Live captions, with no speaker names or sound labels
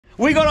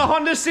We got a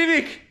Honda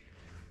Civic.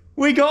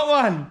 We got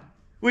one.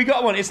 We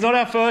got one. It's not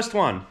our first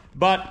one,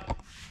 but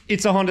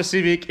it's a Honda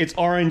Civic. It's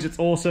orange. It's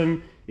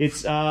awesome.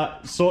 It's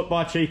sort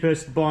by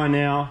cheapest, buy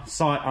now,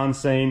 sight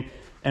unseen.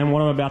 And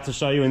what I'm about to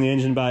show you in the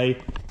engine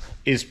bay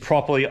is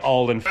properly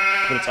old and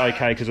but it's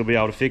okay because we'll be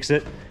able to fix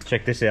it.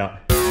 Check this out.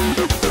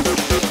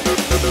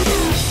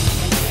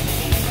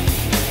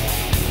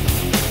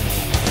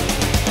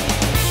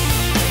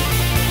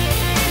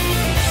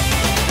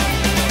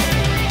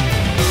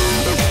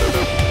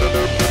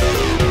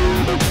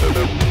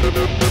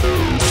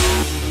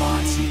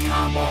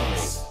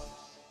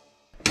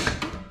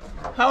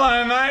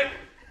 Hello, mate.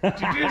 Did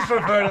you just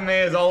refer to me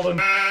as old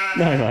and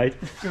No, mate.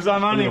 because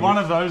I'm only one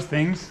of those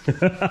things. You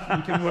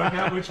can work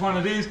out which one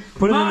it is.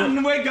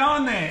 Martin, we're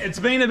going there. It's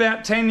been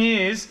about 10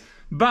 years,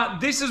 but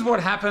this is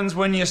what happens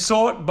when you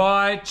sort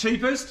by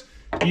cheapest.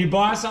 You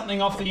buy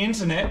something off the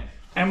internet,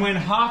 and when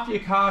half your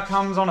car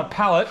comes on a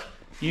pallet,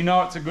 you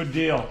know it's a good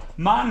deal.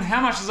 Martin,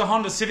 how much does a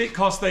Honda Civic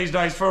cost these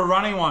days for a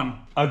running one?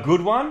 A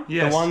good one?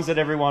 Yes. The ones that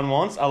everyone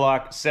wants are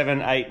like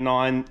 $7,000,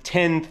 $8,000,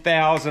 $9,000,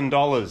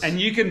 $10,000. And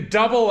you can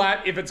double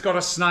that if it's got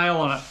a snail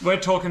on it. We're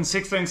talking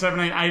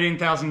 $16,000, $17,000,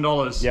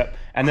 $18,000. Yep.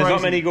 And there's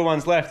not many good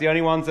ones left. The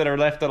only ones that are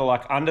left that are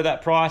like under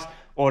that price,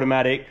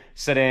 automatic,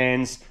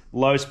 sedans,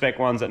 low spec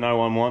ones that no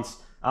one wants.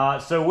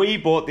 So we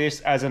bought this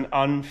as an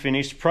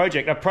unfinished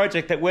project, a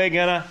project that we're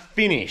gonna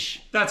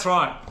finish. That's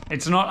right.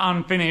 It's not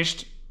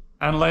unfinished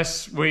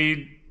unless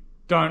we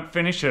don't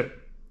finish it.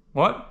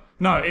 What?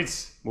 No,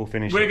 it's... We'll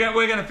finish we're it.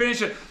 We're going to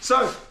finish it.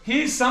 So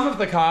here's some of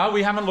the car.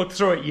 We haven't looked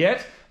through it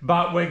yet,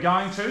 but we're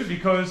going to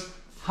because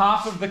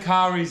half of the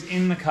car is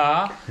in the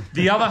car.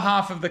 The other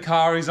half of the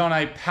car is on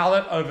a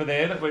pallet over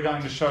there that we're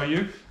going to show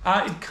you.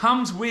 It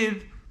comes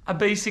with a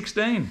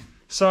B16.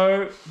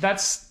 So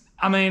that's,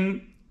 I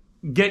mean,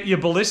 get your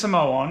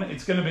Bellissimo on.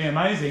 It's going to be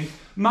amazing.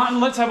 Martin,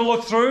 let's have a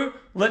look through.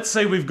 Let's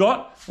see what we've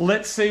got.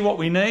 Let's see what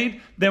we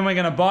need. Then we're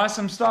going to buy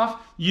some stuff.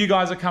 You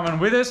guys are coming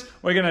with us.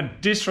 We're going to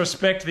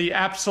disrespect the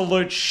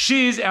absolute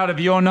shiz out of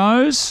your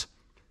nose.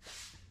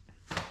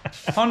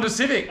 Honda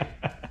Civic.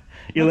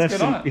 You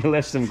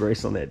left some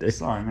grease on there, dude.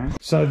 Sorry, man.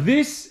 So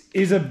this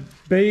is a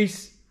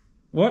beast.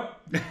 What?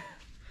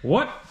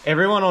 What?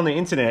 Everyone on the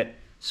internet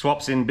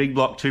swaps in big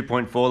block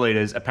 2.4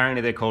 litres.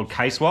 Apparently they're called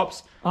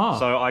K-swaps. Oh.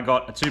 So I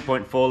got a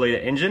 2.4 litre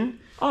engine.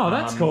 Oh,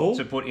 that's cool.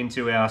 To put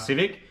into our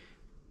Civic.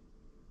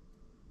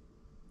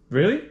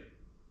 Really?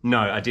 No,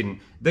 I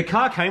didn't. The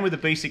car came with a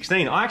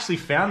B16. I actually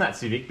found that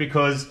Civic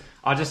because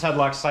I just had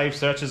like saved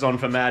searches on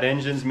for mad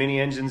engines, mini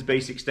engines,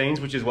 B16s,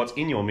 which is what's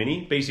in your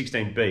Mini,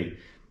 B16B.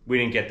 We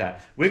didn't get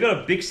that. We got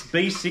a big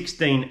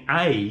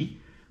B16A,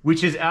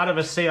 which is out of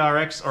a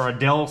CRX or a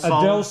Del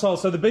Sol. A Del Sol.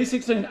 So the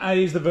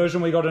B16A is the version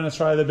we got in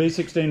Australia. The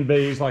B16B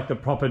is like the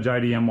proper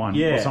JDM one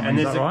or something. And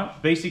is that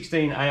right?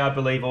 B16A, I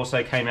believe,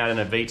 also came out in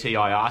a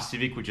VTIR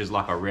Civic, which is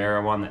like a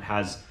rarer one that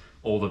has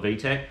all the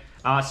VTEC.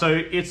 So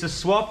it's a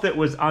swap that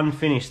was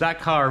unfinished. That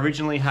car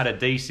originally had a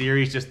D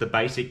series, just the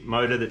basic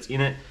motor that's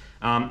in it,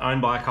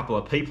 owned by a couple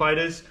of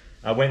P-platers.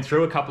 I went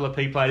through a couple of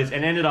P-platers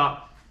and ended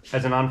up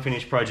as an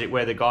unfinished project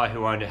where the guy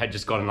who owned it had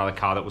just got another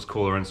car that was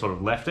cooler and sort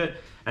of left it.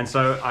 And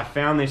so I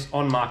found this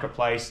on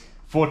Marketplace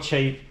for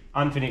cheap,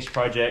 unfinished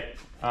project,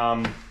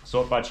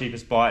 sort by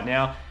cheapest, buy it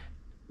now.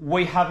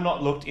 We have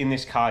not looked in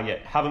this car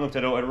yet. Haven't looked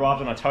at it all. It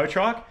arrived on a tow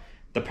truck.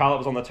 The pallet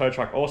was on the tow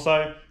truck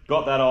also.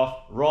 Got that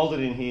off, rolled it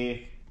in here,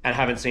 and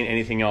haven't seen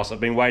anything else. I've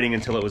been waiting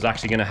until it was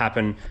actually going to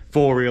happen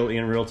for real,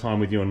 in real time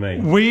with you and me.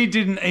 We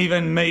didn't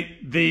even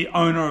meet the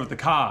owner of the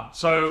car.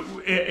 So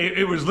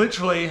it was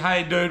literally,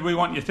 hey, dude, we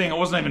want your thing. It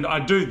wasn't even, I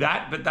do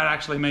that, but that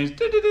actually means...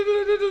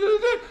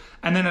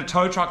 And then a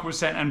tow truck was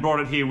sent and brought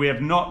it here. We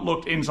have not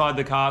looked inside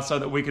the car so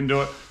that we can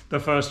do it the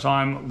first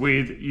time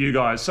with you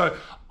guys. So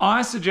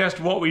I suggest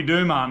what we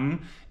do,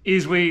 Martin,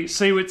 is we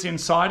see what's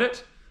inside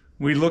it.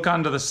 We look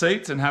under the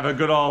seats and have a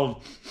good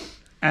old...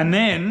 And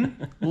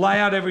then lay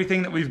out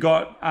everything that we've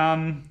got,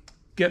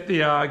 get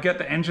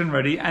the engine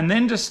ready, and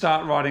then just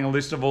start writing a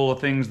list of all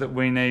the things that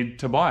we need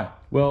to buy.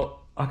 Well,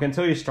 I can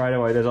tell you straight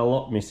away, there's a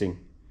lot missing.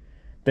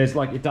 There's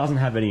like, it doesn't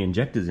have any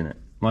injectors in it.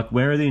 Like,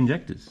 where are the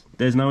injectors?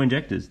 There's no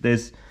injectors.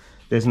 There's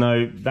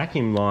no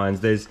vacuum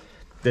lines. There's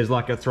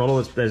like a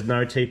throttle. There's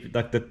no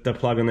like the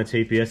plug on the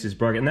TPS is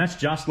broken. And that's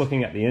just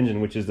looking at the engine,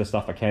 which is the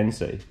stuff I can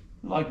see.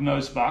 Like no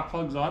spark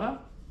plugs either.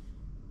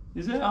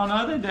 Is there? Oh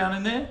no, they're down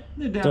in there.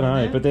 They're down Don't know,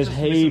 in there. but there's Just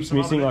heaps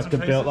missing. other Like the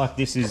bits and belt, pieces. like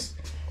this is.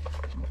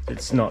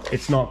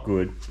 It's not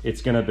good.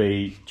 It's going to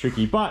be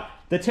tricky. But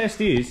the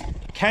test is,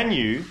 can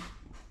you,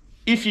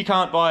 if you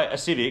can't buy a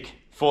Civic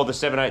for the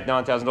 $7,000,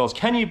 $8,000, $9,000,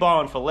 can you buy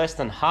one for less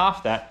than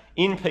half that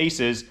in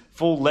pieces,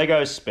 full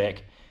Lego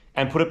spec,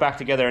 and put it back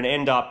together and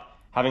end up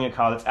having a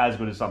car that's as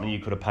good as something you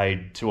could have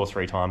paid 2 or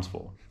 3 times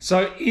for?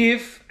 So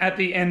if at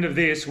the end of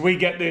this we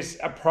get this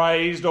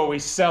appraised, or we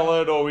sell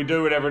it, or we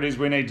do whatever it is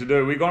we need to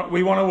do, we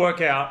want to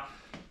work out,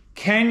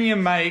 can you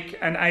make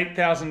an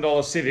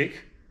 $8,000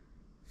 Civic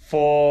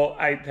for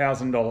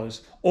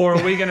 $8,000? Or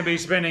are we going to be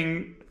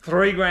spending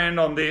 $3 grand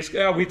on this?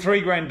 Are we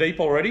 $3 grand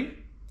deep already?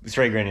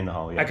 $3,000 in the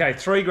hole, yeah. Okay,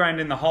 $3,000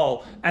 in the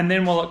hole. And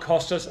then will it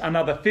cost us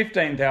another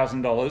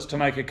 $15,000 to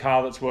make a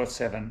car that's worth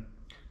 $7,000?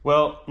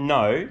 Well,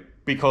 no,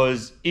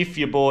 because if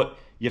you bought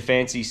your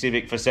fancy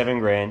Civic for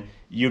 $7,000,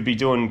 you'd be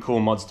doing cool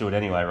mods to it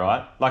anyway,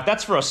 right? Like,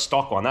 that's for a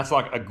stock one. That's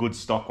like a good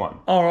stock one.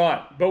 All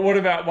right, but what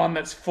about one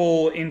that's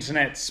full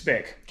internet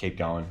spec? Keep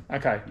going.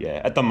 Okay.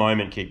 Yeah, at the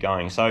moment, keep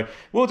going. So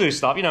we'll do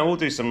stuff, we'll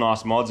do some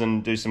nice mods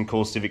and do some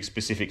cool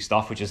Civic-specific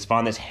stuff, which is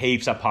fun. There's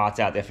heaps of parts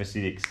out there for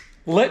Civics.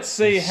 Let's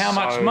see how So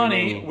much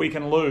money many. we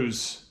can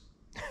lose.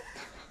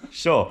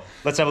 Sure.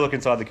 Let's have a look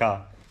inside the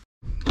car.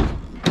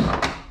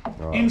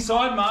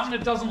 Inside, Martin,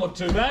 it doesn't look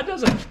too bad,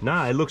 does it?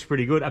 No, it looks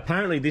pretty good.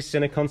 Apparently, this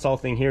center console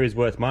thing here is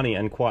worth money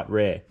and quite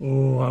rare.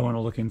 Oh, I want to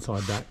look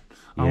inside that.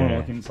 I want to Yeah.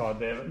 look inside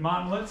there. But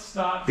Martin, let's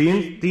start.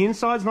 The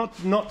inside's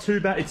not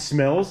too bad. It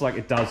smells like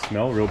it does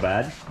smell real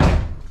bad.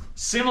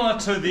 Similar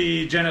to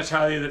the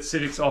genitalia that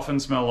Civics often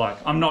smell like.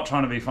 I'm not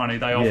trying to be funny.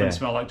 They often Yeah.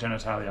 smell like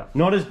genitalia.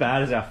 Not as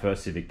bad as our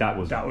first Civic. That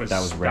was That was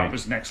rank. that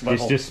was next level.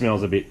 This just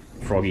smells a bit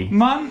froggy.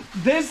 Martin,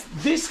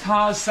 this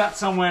car's sat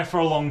somewhere for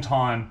a long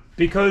time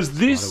because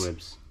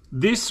Spiderwebs.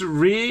 this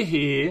rear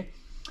here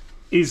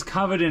is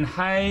covered in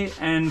hay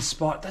and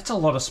spider. That's a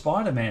lot of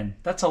spider, man.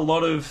 That's a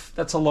lot of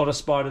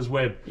spider's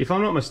web. If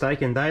I'm not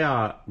mistaken, they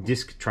are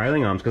disc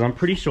trailing arms because I'm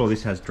pretty sure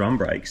this has drum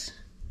brakes.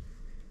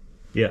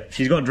 Yeah,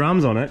 she's got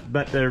drums on it,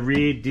 but the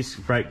rear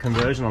disc brake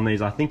conversion on these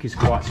I think is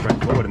quite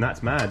straightforward, and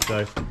that's mad.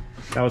 So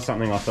that was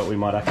something I thought we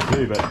might have to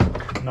do,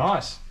 but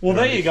Nice. Well,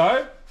 there you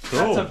go.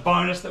 Cool. That's a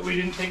bonus that we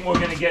didn't think we were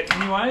going to get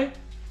anyway.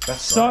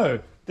 that's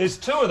So there's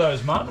 2 of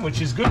those, Martin, which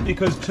is good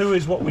because 2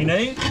 is what we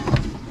need.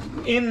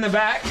 In the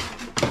back,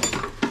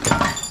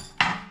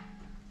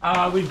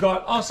 we've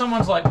got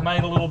someone's like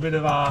made a little bit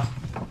of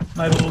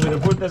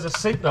wood. There's a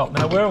seatbelt.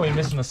 Now, where are we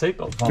missing a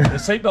seatbelt from?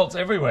 There's seatbelts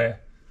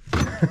everywhere.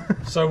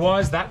 So why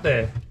is that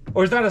there?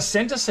 Or is that a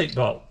centre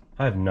seatbelt?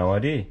 I have no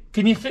idea.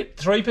 Can you fit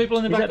 3 people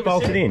in the Is back that of a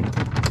bolted seat? in?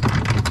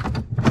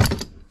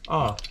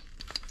 Oh,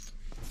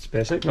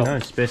 spare seatbelt. No,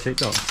 spare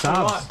seatbelt.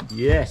 Subs. Right.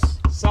 Yes.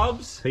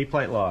 Subs.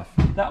 P-plate life.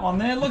 That one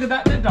there. Look at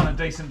that. They've done a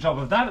decent job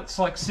of that. It's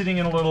like sitting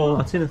in a little,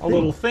 it's in a thing.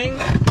 little thing.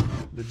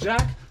 The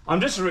jack. I'm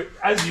just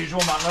as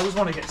usual, Martin. I just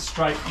want to get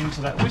straight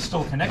into that. We're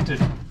still connected.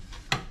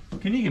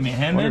 Can you give me a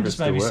hand, Wonder man? if it Just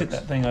still maybe sit works.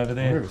 that thing over I wonder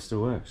there. if it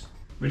still works.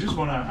 We just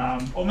want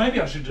to, or maybe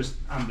I should just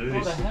undo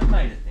this. have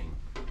made a thing.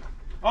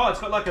 Oh,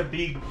 it's got like a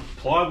big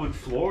plywood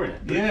floor in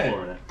it. Boot Yeah.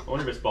 floor in it. I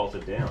wonder if it's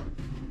bolted down.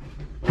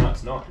 No,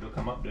 it's not. It'll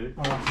come up, dude.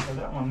 All right, so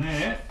that one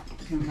there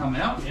can come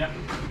out. Yeah.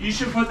 You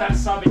should put that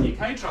sub in your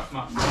K truck,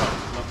 Martin. Not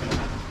gonna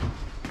happen.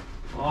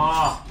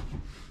 Oh,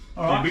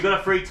 All right. dude, we got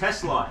a free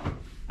test light.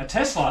 A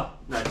Tesla.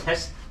 No,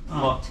 test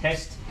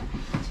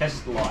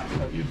light.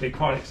 You'd be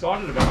quite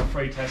excited about a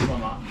free Tesla,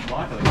 Martin. I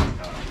like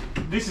electric car.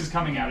 This is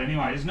coming out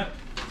anyway, isn't it?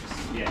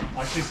 Yeah.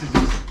 Like this is.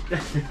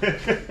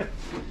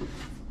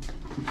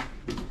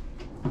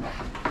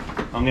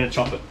 I'm gonna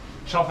chop it.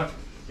 Chop it.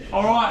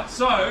 All right,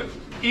 so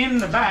in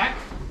the back,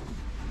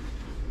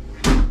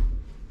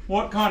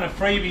 what kind of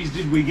freebies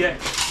did we get?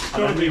 I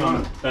don't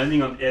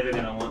think I'm ever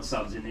gonna want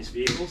subs in this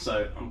vehicle,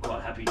 so I'm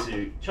quite happy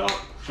to chop.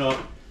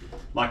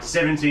 Like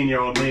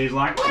 17-year-old me is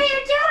like, what are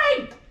you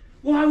doing?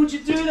 Why would you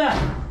do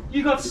that?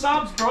 You got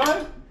subs,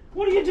 bro.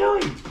 What are you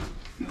doing?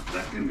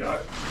 That can go.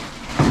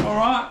 All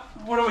right,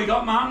 what do we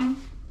got, Martin?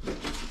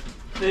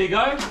 There you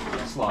go.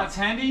 That's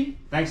handy.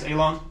 Thanks,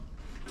 Elon.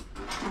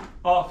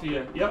 Oh, for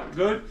you. Yep,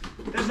 good.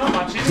 There's not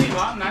much in here,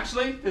 Martin,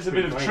 actually. There's a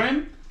bit of Pretty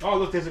trim. Oh,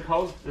 look, there's a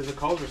Coles receipt. There's a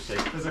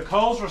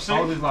Coles receipt.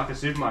 Coles is like a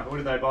supermarket. What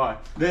did they buy?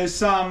 There's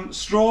some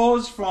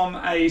straws from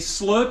a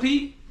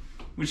Slurpee,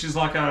 which is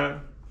like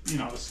a, the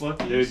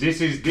Slurpee. Dude,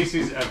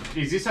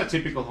 is this a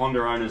typical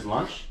Honda owner's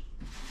lunch?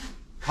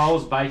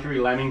 Coles Bakery,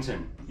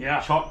 Lamington. Yeah.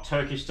 Chopped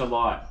Turkish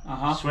Delight.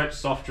 Uh-huh. Sweat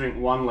soft drink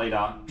 1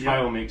 litre,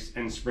 trail mix,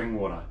 and spring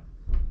water.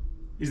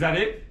 Is that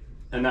it?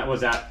 And that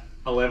was at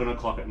 11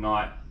 o'clock at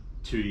night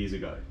 2 years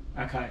ago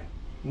Okay.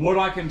 What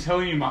I can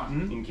tell you,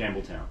 Martin, in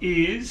Campbelltown.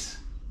 is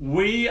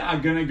we are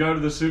going to go to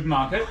the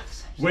supermarket.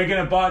 We're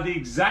going to buy the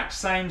exact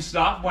same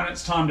stuff when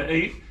it's time to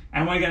eat,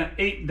 and we're going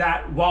to eat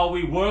that while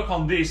we work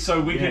on this so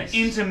we Yes.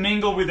 can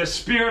intermingle with the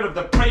spirit of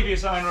the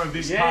previous owner of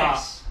this car.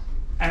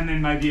 And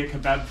then maybe a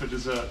kebab for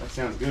dessert. That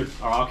sounds good.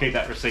 All right, I'll keep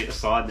that receipt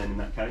aside then in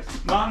that case.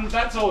 Martin,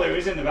 that's all there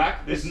is in the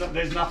back. There's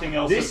nothing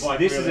else. This that's like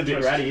is really a bit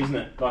interesting. ratty, isn't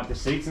it? Like the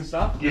seats and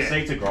stuff. Yeah. The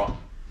seats are grot.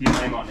 Yeah.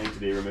 They might need to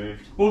be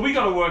removed. Well, we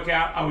got to work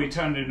out: are we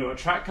turned into a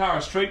track car,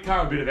 a street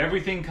car, a bit of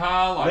everything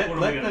car? Like, what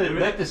are we going to do?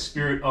 Let the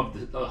spirit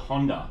of the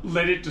Honda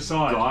Let it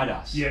decide. guide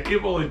us. Yeah,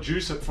 it will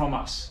adduce it from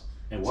us.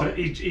 And So what?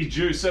 Is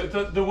ejuice. So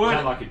the word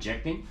that like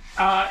ejecting?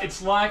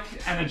 it's like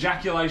an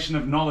ejaculation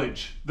of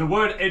knowledge. The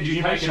word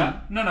you make it education.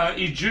 up? No,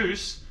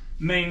 ejuice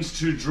means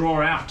to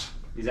draw out.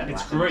 Is that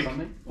It's Latin or Greek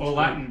something? or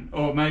Latin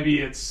or maybe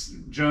it's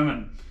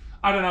German.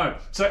 I don't know.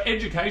 So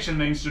education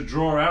means to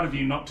draw out of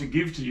you, not to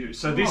give to you.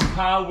 So this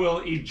car will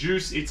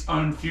educe its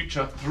own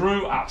future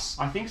through us.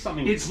 I think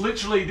something. It's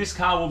literally, this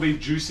car will be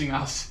juicing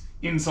us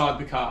inside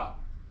the car.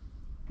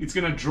 It's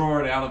going to draw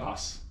it out of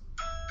us.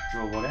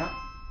 Draw what out?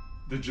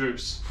 The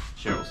juice.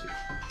 Cheryl said.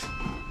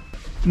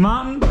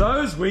 Martin,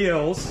 those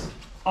wheels,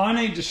 I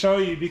need to show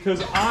you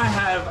because I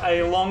have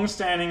a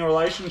long-standing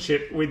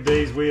relationship with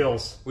these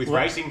wheels. With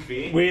Racing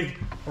Fear? With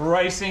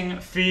Racing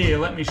Fear.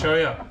 Let me show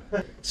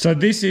you. So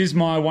this is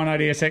my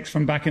 180SX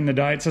from back in the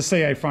day. It's a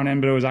CA front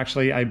end, but it was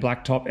actually a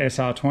blacktop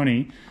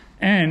SR20.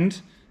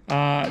 And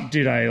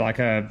did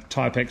a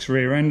Type-X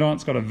rear end on it.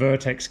 It's got a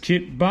Vertex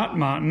kit. But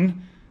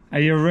Martin, are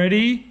you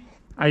ready?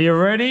 Are you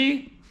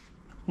ready?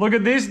 Look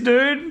at this,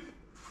 dude.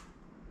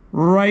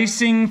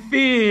 Racing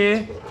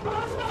Fear.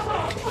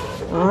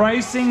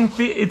 Racing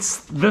Fear.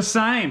 It's the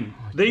same.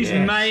 These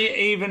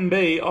may even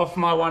be off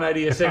my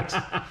 180SX.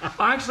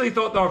 I actually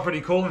thought they were pretty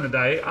cool in the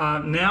day.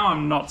 Now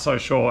I'm not so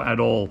sure at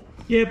all.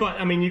 Yeah,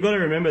 but I mean, you've got to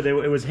remember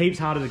it was heaps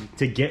harder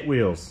to get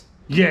wheels.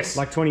 Yes.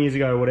 Like 20 years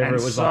ago or whatever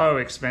And it was. so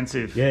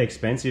expensive. Yeah,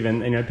 expensive.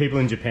 And you know, people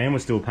in Japan were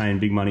still paying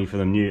big money for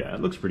them new.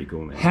 It looks pretty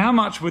cool, man. How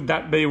much would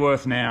that be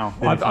worth now?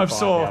 I've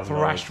saw $35,000.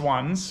 thrashed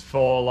ones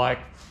for like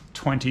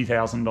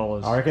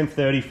 $20,000. I reckon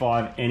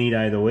 35 any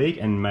day of the week,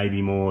 and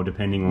maybe more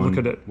depending on Look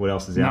at it. what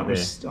else is out there.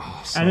 So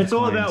And it's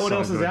all clean, about what so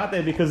else is good. out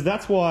there, because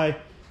that's why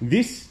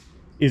this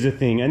is a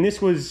thing. And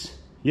this was,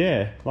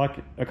 like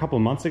a couple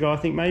of months ago, I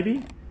think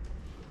maybe.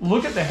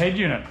 Look at the head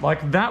unit.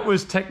 Like, that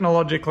was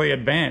technologically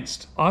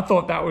advanced. I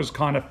thought that was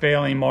kind of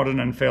fairly modern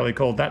and fairly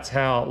cool. That's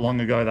how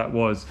long ago that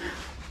was.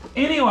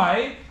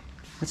 Anyway,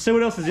 Let's see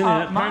what else is in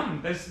there.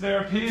 Martin,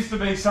 there appears to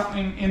be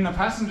something in the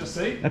passenger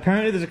seat.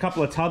 Apparently there's a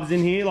couple of tubs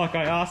in here. Like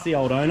I asked the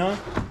old owner.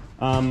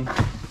 That's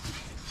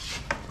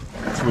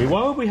weird.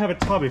 Why would we have a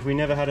tub if we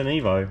never had an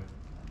Evo?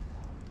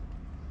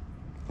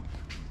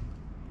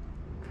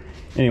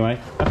 Anyway,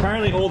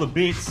 apparently all the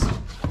bits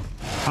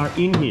are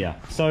in here.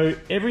 So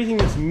everything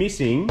that's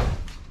missing,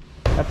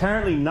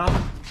 apparently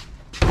nothing.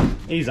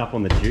 Ease up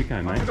on the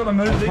Duco, mate. I've got to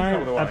move these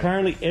out of the way.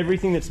 Apparently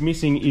everything that's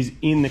missing is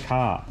in the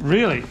car.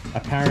 Really?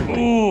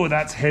 Apparently. Ooh,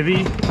 that's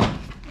heavy.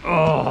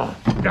 Oh,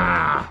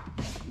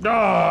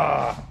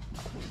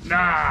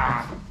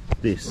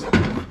 This.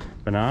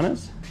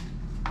 Bananas?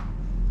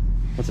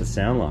 What's it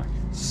sound like?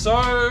 So,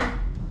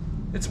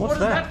 what does that?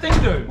 that thing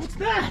do? What's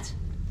that?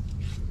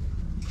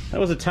 That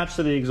was attached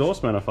to the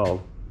exhaust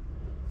manifold.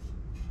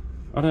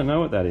 I don't know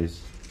what that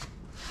is.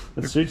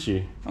 It suits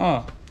you.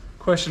 Oh,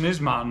 question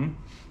is, Martin,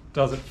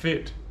 does it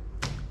fit?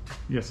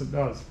 Yes, it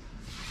does.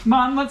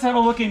 Martin, let's have a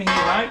look in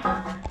here, mate.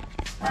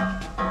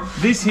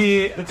 This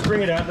here, Let's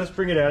bring it out. Let's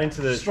bring it out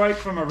into the. straight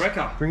from a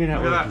wrecker. Bring it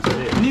out Look where at you that. can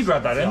see it. Can you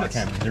grab that end? I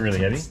can. Is it really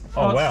heavy?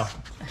 Oh, wow.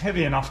 It's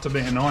heavy enough to be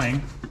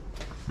annoying.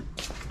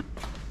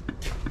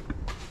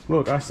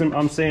 Look,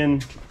 I'm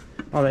seeing.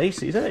 Oh, the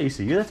ECU. Is that an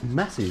ECU? That's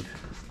massive.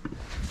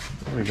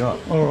 What have we got?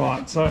 All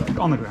right, so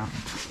on the ground.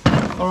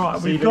 All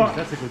right, we've CVs, got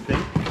That's a good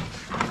thing.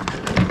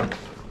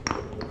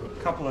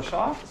 a couple of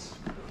shafts.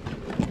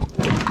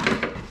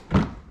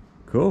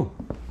 Cool.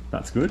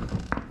 That's good.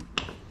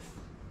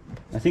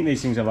 I think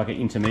these things have like an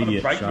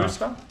intermediate Brake shaft.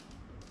 booster.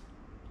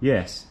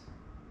 Yes.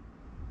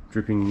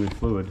 Dripping with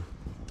fluid.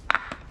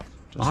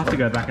 I'll have to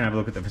go back and have a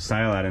look at the for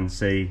sale ad and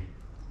see.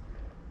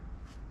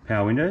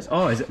 Power windows?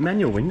 Oh, is it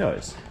manual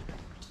windows?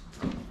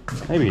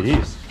 Maybe it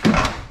is.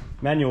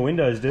 Manual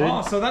windows, dude.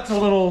 Oh, so that's a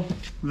little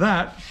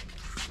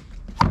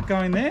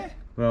going there.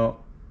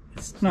 Well,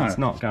 it's No,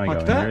 not going like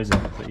in that? there, is it?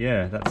 But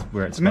yeah, that's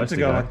where it's It's meant supposed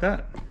to go like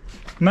that.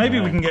 Maybe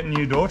we can get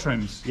new door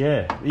trims.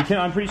 Yeah, you can.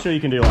 I'm pretty sure you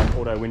can do like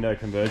auto window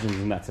conversions,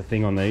 and that's a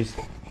thing on these.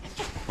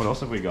 What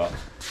else have we got?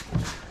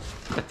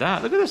 Look at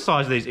that. Look at the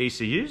size of these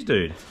ECUs,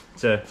 dude.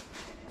 It's a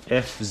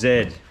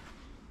FZ.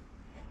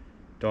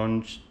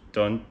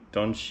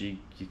 Donchi.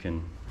 You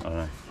can. I don't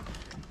know.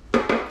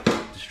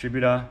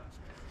 Distributor.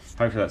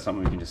 Hopefully that's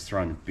something we can just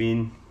throw in the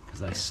bin because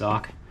they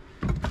suck.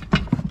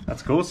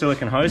 That's cool.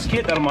 Silicon hose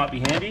kit. That might be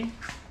handy.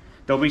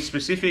 There'll be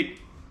specific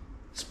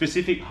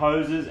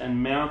hoses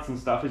and mounts and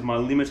stuff. Is my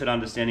limited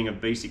understanding of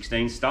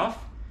B16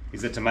 stuff.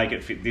 Is that to make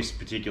it fit this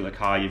particular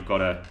car, you've got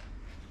to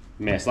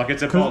mess. Like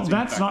it's a Because bolted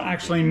that's not factory.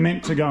 actually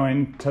meant to go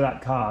into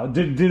that car.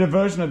 Did a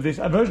version of this?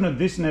 A version of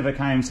this never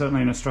came,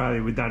 certainly in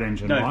Australia, with that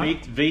engine, No,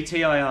 right?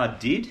 VTIR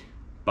did,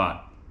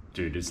 but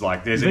dude, it's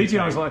like there's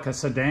VTI is like a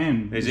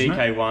sedan. there's isn't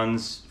it?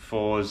 EK1s,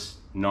 4s,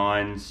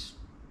 9s.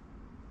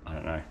 I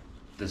don't know.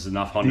 There's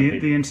enough Honda people.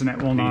 The internet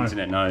will The know.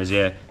 internet knows,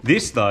 yeah.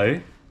 This though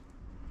is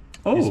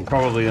Oh,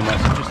 probably the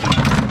most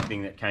interesting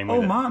thing that came with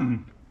oh, it.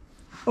 Martin.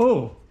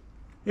 Oh,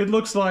 it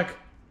looks like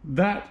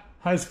that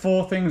has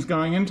 4 things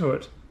going into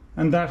it,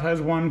 and that has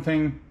 1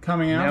 thing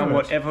coming out Now, of it.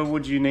 whatever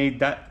would you need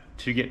that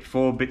to get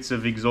 4 bits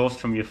of exhaust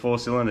from your 4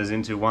 cylinders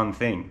into one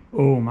thing?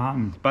 Oh,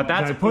 Martin. But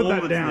that's okay, put all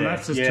that that's down. there.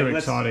 That's just Yeah, too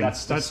let's- exciting.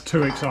 that's That's just-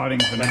 too exciting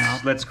for now.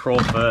 Let's crawl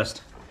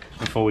first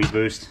before we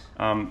boost.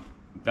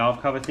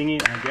 Valve cover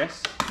thingy, I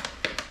guess.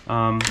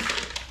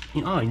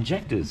 Oh,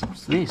 injectors.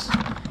 What's this?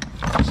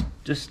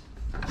 Just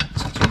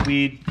such a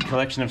weird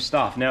collection of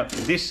stuff. Now,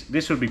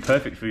 this would be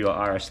perfect for your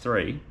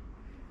RS3,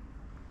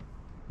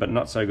 but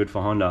not so good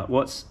for Honda.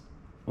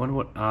 Wonder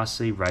what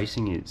RC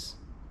Racing is.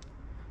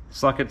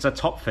 It's like it's a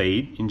top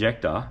feed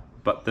injector,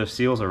 but the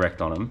seals are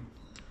wrecked on them,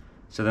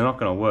 so they're not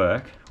going to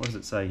work. What does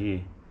it say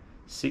here?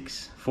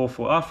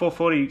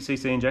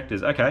 440cc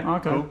injectors. Okay,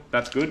 Okay. cool.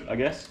 That's good, I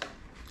guess.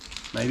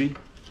 maybe,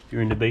 if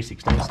you're into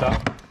B16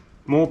 stuff.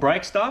 More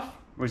brake stuff,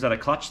 or is that a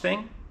clutch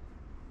thing?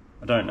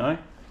 I don't know,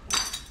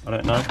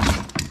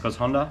 because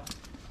Honda.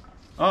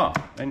 Oh,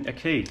 and a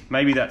key.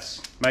 Maybe there's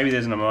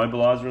an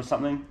immobilizer or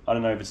something. I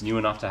don't know if it's new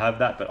enough to have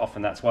that, but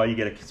often that's why you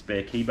get a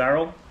spare key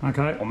barrel.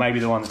 Okay. Or maybe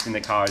the one that's in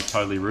the car is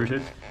totally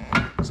rooted.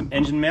 Some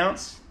engine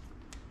mounts.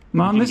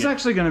 Mum, this is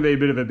actually going to be a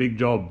bit of a big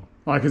job.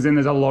 Like, as in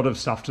there's a lot of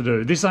stuff to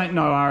do. This ain't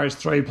no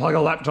RS3, plug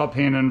a laptop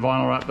in and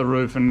vinyl wrap the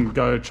roof and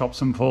go chop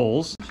some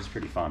falls. Which is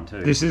pretty fun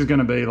too. This is going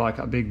to be like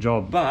a big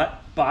job. But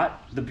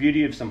the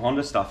beauty of some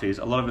Honda stuff is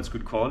a lot of it's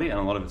good quality and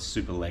a lot of it's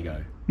super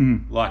Lego.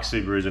 Like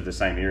Subarus of the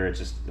same era, it's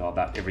just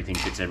that everything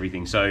fits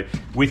everything. So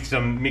with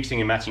some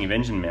mixing and matching of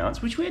engine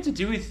mounts, which we had to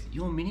do with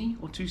your Mini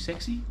or Too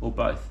Sexy or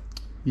both.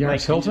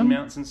 Yaris Hilton? Engine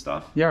mounts and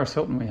stuff. Yaris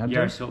Hilton we had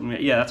Yaris Hilton,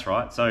 yeah, that's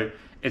right. So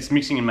it's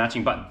mixing and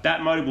matching, but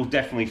that motor will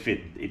definitely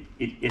fit.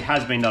 It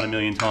has been done a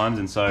million times,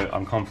 and so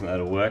I'm confident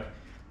that'll work.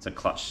 It's a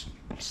clutch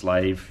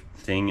slave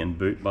thing and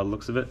boot by the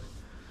looks of it.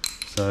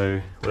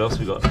 So what else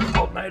we got?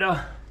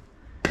 Alternator,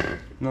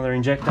 another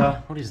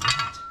injector. What is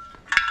that?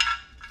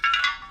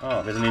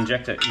 Oh, there's an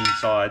injector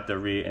inside the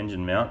rear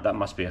engine mount. That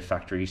must be a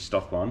factory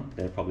stock one.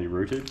 They're probably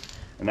rooted,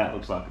 and that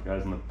looks like it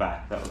goes on the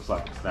back. That looks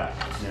like it's that.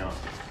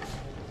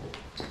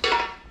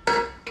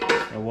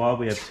 Now why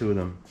we have two of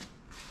them?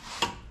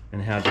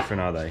 And how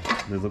different are they?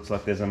 It looks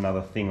like there's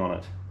another thing on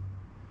it.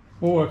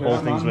 We'll work it All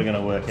out, things we're going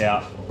to work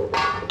out.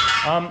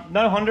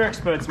 No Honda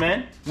experts,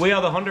 man. We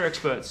are the Honda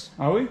experts.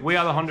 Are we? We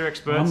are the Honda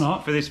experts I'm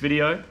not. for this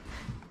video.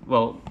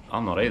 Well,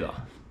 I'm not either.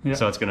 Yeah.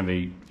 So it's going to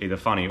be either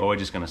funny or we're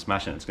just going to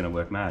smash it and it's going to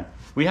work mad.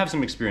 We have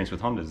some experience with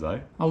Hondas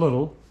though. A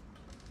little.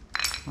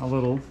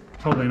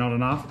 Probably not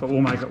enough, but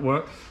we'll make it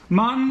work.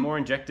 Martin, More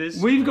injectors.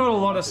 we've got a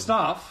lot of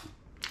stuff,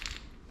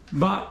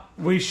 but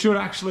we should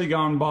actually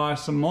go and buy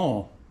some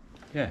more.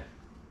 Yeah.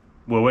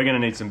 Well, we're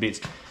going to need some bits.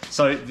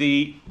 So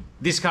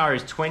this car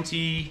is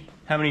 20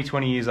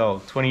 years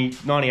old?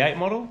 98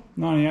 model?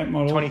 98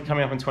 model.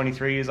 Coming up in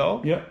 23 years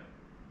old? Yep.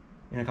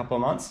 In a couple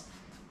of months.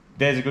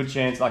 There's a good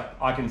chance, like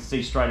I can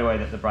see straight away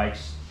that the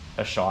brakes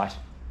are shite.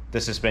 The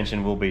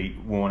suspension will be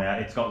worn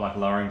out. It's got like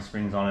lowering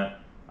springs on it,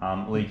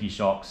 leaky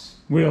shocks.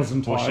 Wheels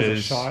and tyres are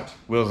bushes, shite.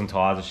 Wheels and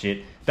tyres are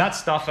shit. That's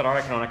stuff that I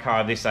reckon on a car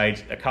of this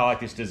age, a car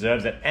like this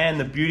deserves it. And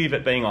the beauty of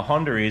it being a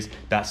Honda is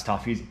that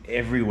stuff is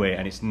everywhere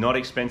and it's not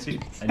expensive.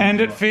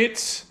 And it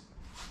fits.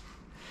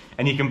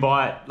 And you can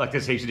buy it, like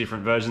there's heaps of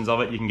different versions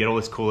of it. You can get all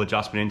this cool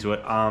adjustment into it.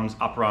 Arms,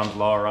 upper arms,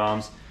 lower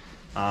arms,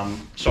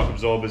 shock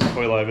absorbers,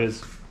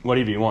 coilovers,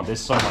 whatever you want.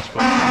 There's so much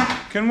fun.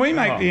 Can we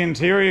make the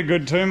interior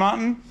good too,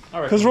 Martin?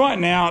 Because right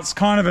now it's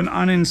kind of an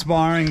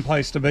uninspiring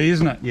place to be,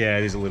 isn't it? Yeah,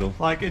 it is a little.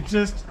 Like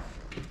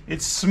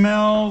it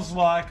smells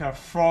like a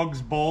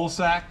frog's ball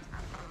sack.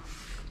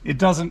 It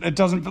doesn't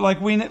like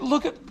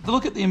look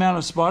at the amount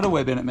of spider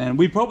web in it, man.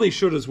 We probably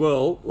should as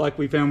well, like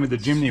we found with the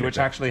Jimny, which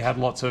actually had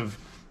lots of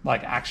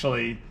like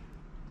actually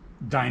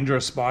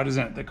dangerous spiders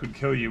in it that could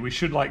kill you. We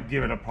should like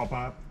give it a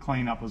proper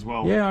clean up as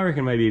well. Yeah, I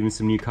reckon maybe even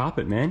some new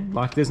carpet, man.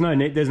 Like there's no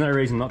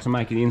reason not to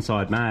make the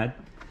inside mad.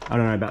 I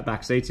don't know about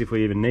back seats if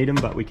we even need them,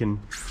 but we can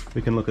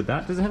look at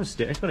that. Does it have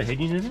a it's got a head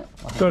unit in it?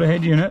 It's got a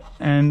head unit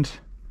and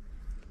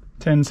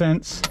 10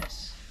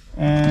 cents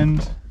and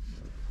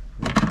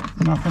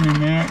nothing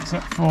in there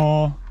except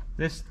for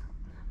there's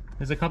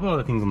a couple of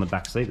other things on the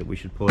back seat that we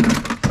should pull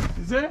out.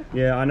 Is there?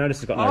 Yeah, I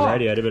noticed it's got no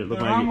radiator, but it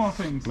looked there are more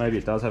things. Maybe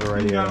it does have a Here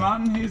radiator. you go,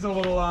 Martin. Here's a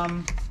little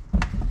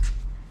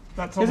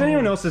that's Has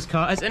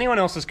anyone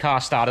else's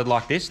car started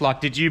like this?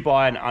 Like, did you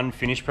buy an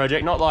unfinished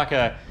project? Not like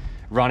a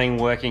running,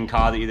 working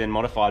car that you then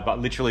modified, but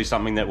literally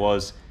something that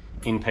was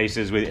in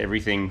pieces with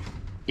everything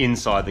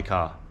inside the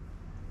car.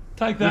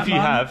 Take that, If you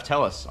Martin. have,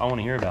 tell us. I want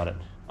to hear about it.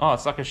 Oh,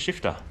 it's like a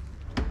shifter.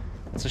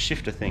 It's a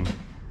shifter thing.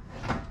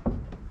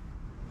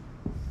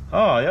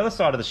 Oh, the other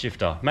side of the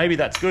shifter. Maybe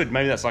that's good.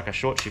 Maybe that's like a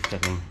short shifter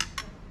thing.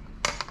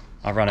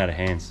 I've run out of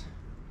hands.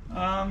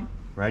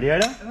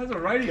 Radiator? It has a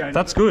radiator.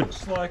 That's good.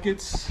 Looks like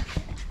it's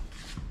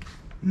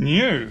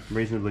new.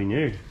 Reasonably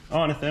new.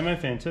 Oh, and a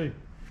thermofan too.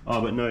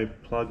 Oh, but no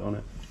plug on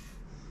it.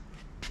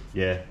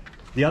 Yeah.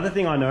 The other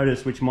thing I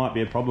noticed, which might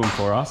be a problem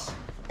for us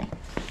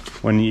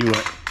when you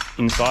were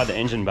inside the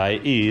engine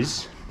bay,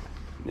 is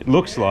it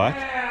looks like...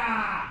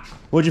 Yeah!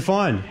 What'd you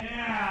find?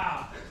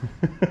 Yeah!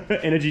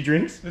 Energy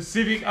drinks? The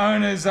Civic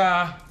owner's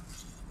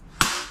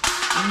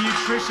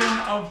nutrition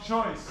of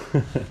choice.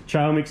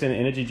 Trail mix and an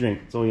energy drink.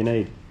 That's all you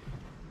need.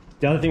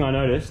 The other thing I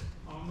noticed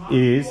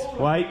is...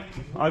 Wait.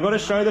 I got to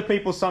show the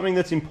people something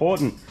that's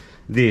important.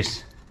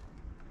 This.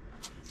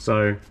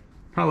 So,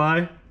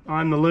 hello.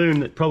 I'm the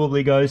loom that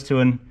probably goes to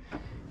an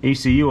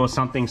ECU or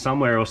something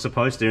somewhere, or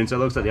supposed to, and so it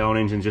looks like the old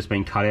engine's just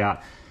been cut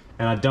out.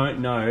 And I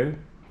don't know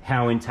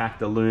how intact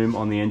the loom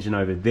on the engine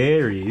over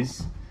there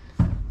is.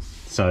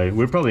 So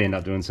we'll probably end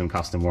up doing some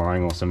custom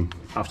wiring or some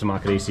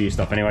aftermarket ECU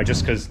stuff anyway,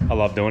 just because I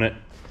love doing it.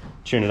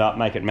 Tune it up,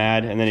 make it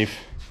mad, and then if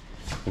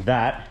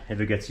that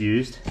ever gets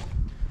used,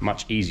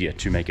 much easier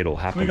to make it all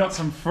happen. We got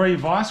some free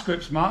vice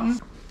grips, Martin.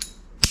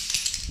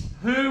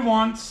 Who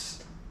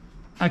wants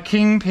a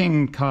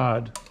Kingpin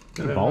card?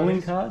 A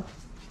bowling card?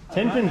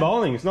 10-pin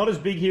bowling. It's not as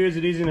big here as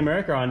it is in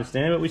America, I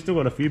understand, but we still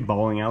got a few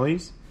bowling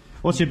alleys.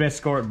 What's your best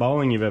score at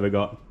bowling you've ever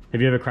got?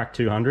 Have you ever cracked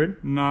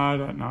 200? No, I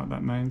don't know what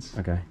that means.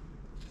 Okay.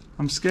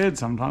 I'm scared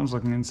sometimes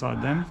looking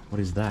inside them.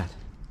 What is that?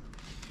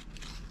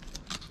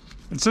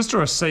 It's just a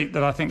receipt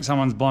that I think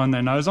someone's blown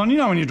their nose on. You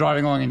know when you're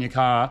driving along in your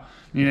car,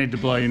 you need to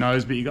blow your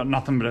nose, but you got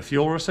nothing but a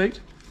fuel receipt?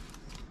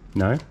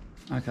 No.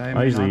 Okay.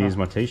 I usually use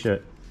my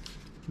t-shirt.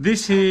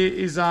 This here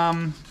is,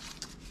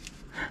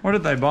 what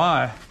did they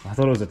buy? I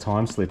thought it was a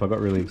time slip. I got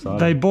really excited.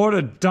 They bought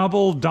a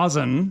double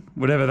dozen,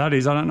 whatever that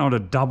is. I don't know what a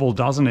double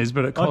dozen is,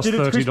 but it cost dude,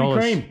 it's $30. Krispy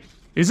Kreme.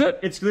 Is it?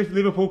 It's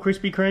Liverpool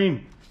Krispy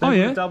Kreme. Oh, They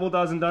yeah? put a double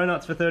dozen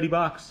donuts for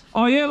 $30.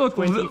 Oh, yeah, look.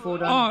 24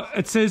 donuts. Oh,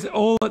 it says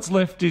all that's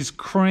left is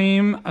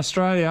Cream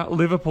Australia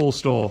Liverpool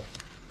store.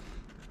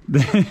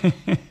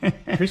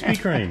 Krispy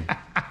Kreme.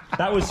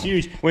 That was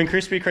huge. When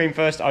Krispy Kreme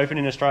first opened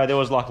in Australia, there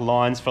was like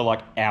lines for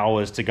like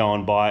hours to go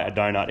and buy a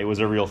donut. It was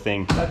a real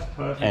thing. That's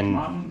perfect, And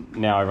Martin.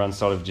 now everyone's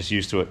sort of just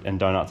used to it, and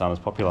donuts aren't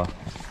as popular.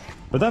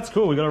 But that's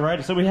cool. We got a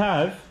radiator. So we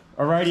have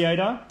a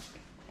radiator,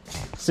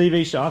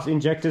 CV shafts,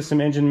 injectors,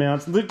 some engine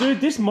mounts. Look,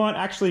 dude, this might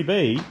actually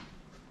be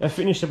a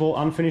finishable,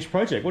 unfinished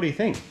project. What do you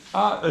think?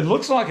 It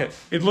looks like it.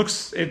 It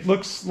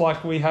looks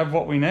like we have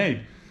what we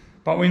need,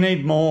 but we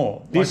need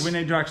more. This- Like we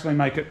need to actually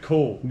make it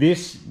cool.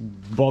 This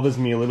bothers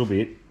me a little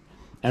bit.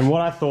 And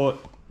what I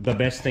thought the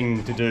best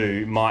thing to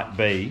do might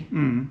be,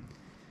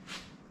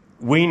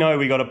 we know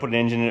we got to put an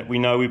engine in it. We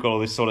know we've got all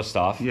this sort of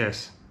stuff.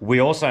 Yes. We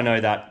also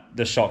know that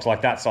the shocks,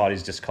 like that side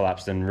is just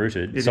collapsed and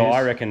rooted. It so is.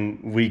 I reckon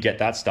we get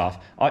that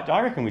stuff. I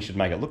reckon we should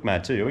make it look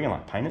mad too. Are we going to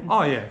like paint it?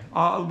 Oh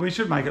yeah. We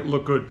should make it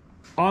look good.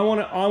 I'm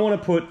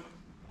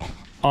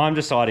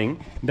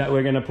deciding that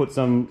we're going to put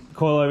some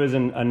coilovers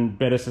and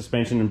better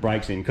suspension and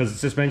brakes in, because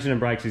suspension and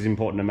brakes is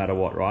important no matter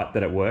what, right?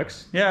 That it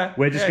works. Yeah.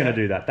 We're just Yeah, going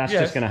to yeah. do that. That's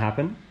Yes. just going to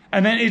happen.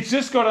 And then it's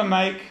just got to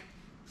make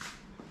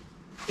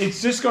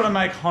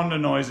Honda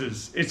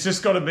noises. It's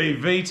just got to be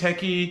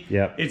VTEC-y.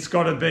 Yep. It's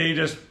got to be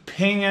just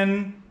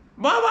pinging.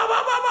 Bah, bah, bah,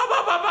 bah, bah,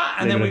 bah, bah, bah,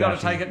 and Leave then it we've got at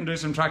to that. take it and do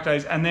some track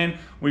days. And then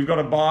we've got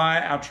to buy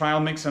our trail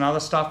mix and other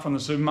stuff from the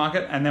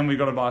supermarket. And then we've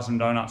got to buy some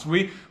donuts.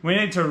 We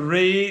need to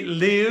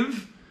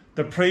relive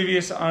the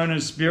previous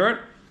owner's spirit,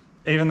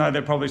 even though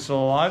they're probably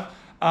still alive.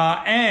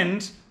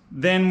 And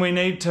then we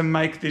need to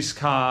make this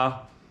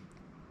car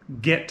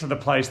get to the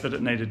place that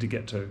it needed to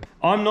get to.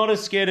 I'm not as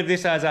scared of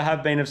this as I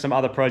have been of some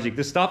other project.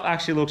 The stuff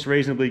actually looks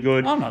reasonably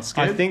good. I'm not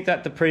scared. I think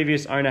that the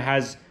previous owner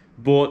has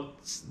bought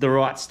the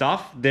right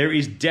stuff. There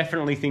is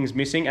definitely things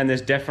missing, and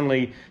there's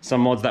definitely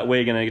some mods that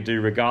we're going to do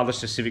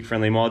regardless, just Civic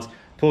friendly mods.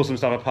 Pull some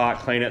stuff apart,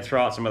 clean it,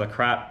 throw out some other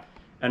crap,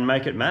 and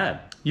make it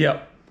mad.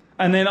 Yep.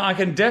 And then I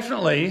can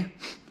definitely,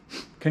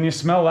 can you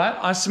smell that?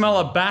 I smell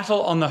a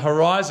battle on the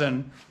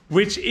horizon,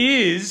 which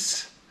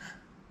is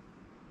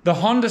the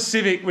Honda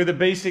Civic with a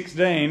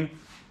B16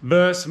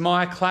 versus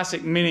my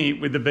classic Mini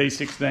with the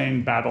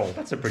B16 battle.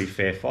 That's a pretty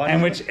fair fight.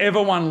 And isn't it?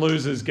 whichever one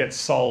loses gets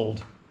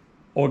sold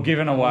or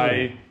given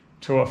away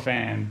to a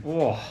fan,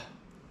 Oh.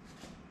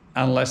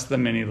 unless the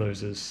Mini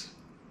loses.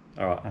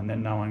 All right. And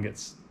then no one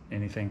gets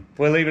anything.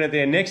 We're leaving it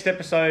there. Next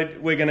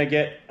episode, we're going to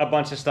get a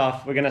bunch of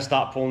stuff. We're going to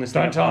start pulling this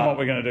Don't stuff tell them apart.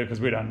 what we're going to do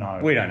because we don't know.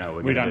 We don't know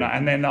what we're We gonna don't do. know.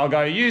 And then they'll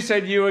go, you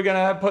said you were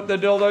going to put the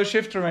dildo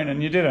shifter in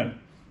and you didn't,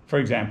 for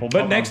example.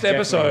 But I'm next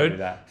definitely gonna do episode,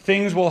 that.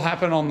 things will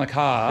happen on the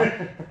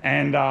car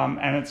and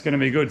it's going to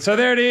be good. So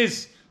there it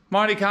is.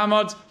 Mighty Car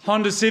Mods,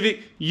 Honda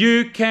Civic.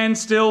 You can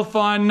still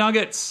find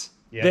nuggets.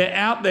 Yeah. They're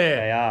out there.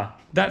 They are.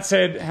 That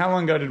said, how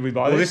long ago did we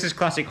buy Well, this? this is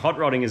classic hot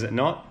rodding, is it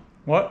not?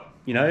 What?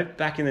 You know,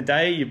 back in the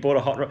day, you bought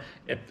a hot rod.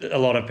 A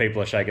lot of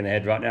people are shaking their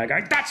head right now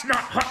going, that's not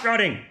hot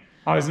rodding.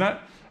 Oh, isn't it?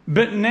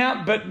 But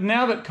now that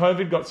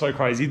COVID got so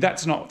crazy,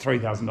 that's not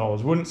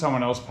 $3,000. Wouldn't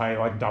someone else pay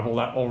like double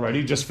that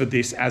already just for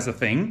this as a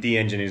thing? The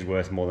engine is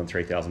worth more than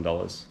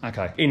 $3,000.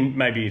 Okay. In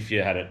maybe if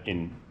you had it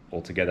in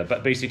altogether.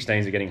 But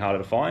B16s are getting harder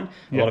to find.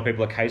 A Yeah. lot of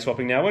people are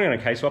K-swapping now. We're going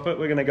to K-swap it.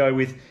 We're going to go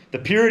with the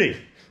Purity.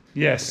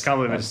 Yes. I can't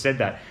believe I just said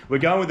that. We're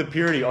going with the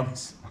Purity on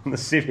the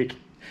Civic.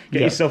 Get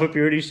Yeah. yourself a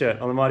Purity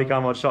shirt on the Mighty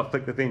Car Mod shop.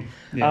 Click the thing.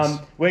 Yes.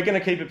 We're going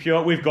to keep it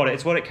pure. We've got it.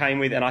 It's what it came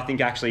with. And I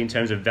think actually in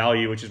terms of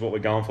value, which is what we're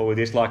going for with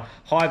this, like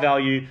high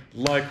value,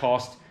 low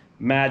cost,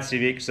 mad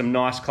Civic, some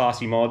nice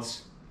classy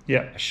mods.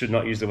 Yeah. I should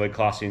not use the word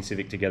classy and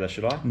Civic together,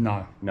 should I?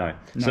 No. No.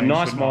 No, Some you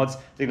nice should not. mods.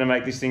 They're going to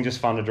make this thing just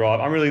fun to drive.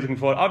 I'm really looking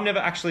forward. I've never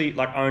actually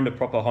like owned a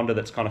proper Honda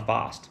that's kind of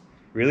fast.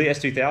 Really?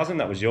 S2000?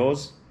 That was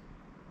yours?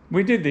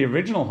 We did the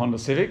original Honda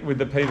Civic with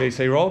the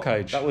PVC roll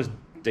cage. That was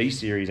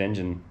D-Series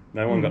engine.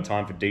 No one got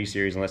time for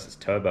D-Series unless it's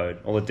turboed.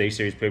 All the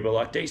D-Series people are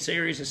like,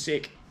 D-Series are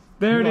sick.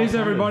 There it Who is,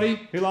 loves everybody.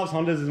 Hondas? Who loves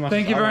Hondas as much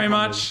Thank as you I very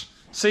love much.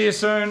 See you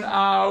soon.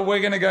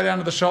 We're going to go down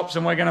to the shops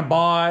and we're going to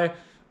buy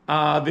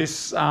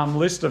this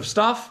list of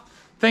stuff.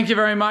 Thank you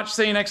very much.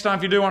 See you next time.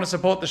 If you do want to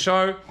support the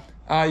show,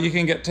 you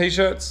can get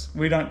t-shirts.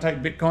 We don't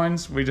take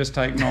bitcoins. We just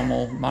take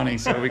normal money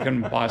so we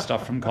can buy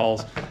stuff from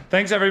Coles.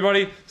 Thanks,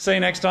 everybody. See you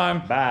next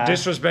time. Bye.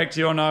 Disrespect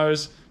your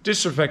nose.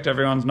 Disrespect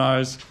everyone's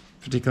nose,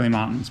 particularly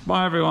Martin's.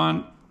 Bye,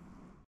 everyone.